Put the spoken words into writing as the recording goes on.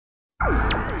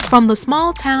From the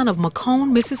small town of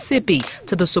Macomb, Mississippi,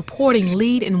 to the supporting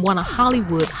lead in one of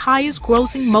Hollywood's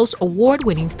highest-grossing, most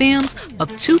award-winning films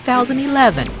of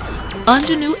 2011,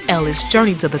 Aunjuane Ellis'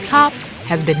 journey to the top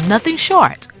has been nothing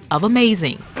short of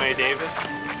amazing. Hey, Davis.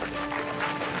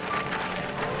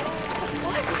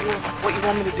 What you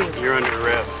want me to do? You're under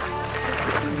arrest.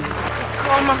 Just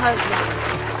call my husband.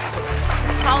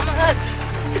 Call my husband.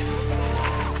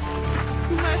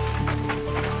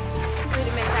 Wait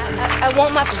a minute. I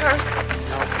want my purse.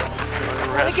 No,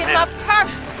 I want to get my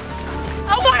purse. I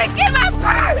want to get my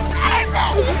purse. Save me.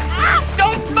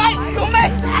 Don't fight for me.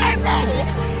 Save me.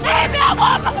 Save me. I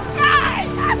want my purse.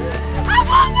 I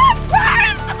want my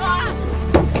purse.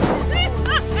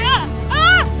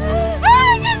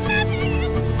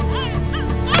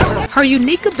 Her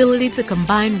unique ability to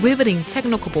combine riveting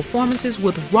technical performances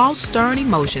with raw, stern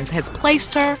emotions has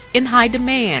placed her in high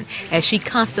demand as she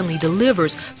constantly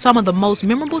delivers some of the most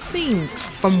memorable scenes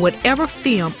from whatever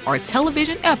film or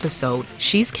television episode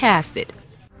she's casted.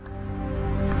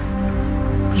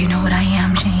 You know what I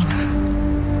am, Jane?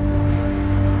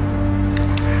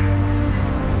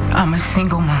 I'm a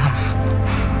single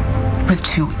mom with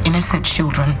 2 innocent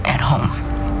children at home.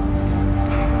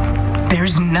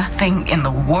 There's nothing in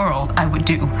the world I would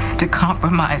do to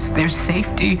compromise their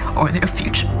safety or their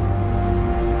future.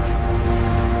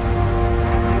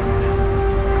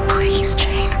 Please,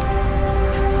 Jane.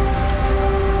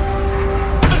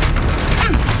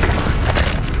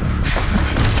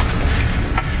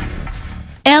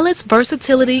 Ellis'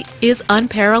 versatility is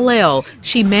unparalleled.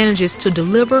 She manages to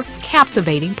deliver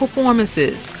captivating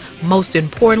performances. Most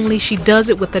importantly, she does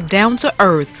it with a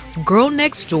down-to-earth,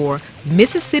 girl-next-door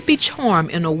Mississippi charm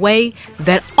in a way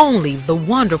that only the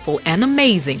wonderful and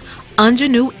amazing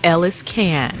Aunjuane Ellis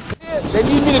can. They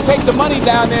need me to take the money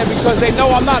down there because they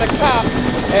know I'm not a cop,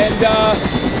 and,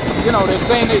 you know, they're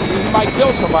saying that you might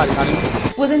kill somebody, honey.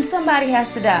 Well, then somebody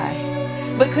has to die,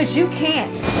 because you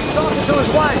can't. Talking to his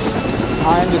wife.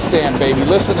 I understand, baby.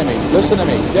 Listen to me. Listen to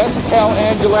me. Just tell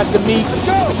Angela at the meet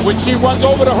when she runs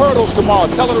over the hurdles tomorrow.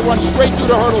 Tell her to run straight through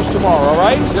the hurdles tomorrow, all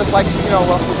right? Just like, you know,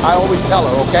 I always tell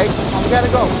her, okay? We gotta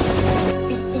go.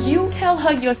 You tell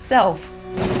her yourself.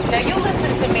 Now you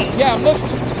listen to me. Yeah, I'm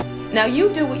listening. Now you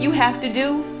do what you have to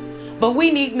do, but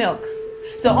we need milk.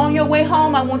 So on your way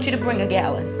home, I want you to bring a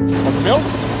gallon. Of milk?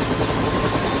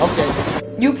 Okay.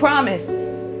 You promise.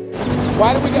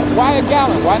 Why a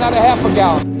gallon? Why not a half a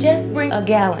gallon? Just bring a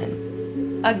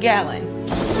gallon. A gallon.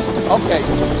 Okay.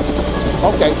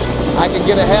 Okay. I can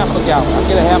get a half a gallon. I'll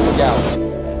get a half a gallon.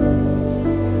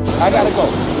 I gotta go.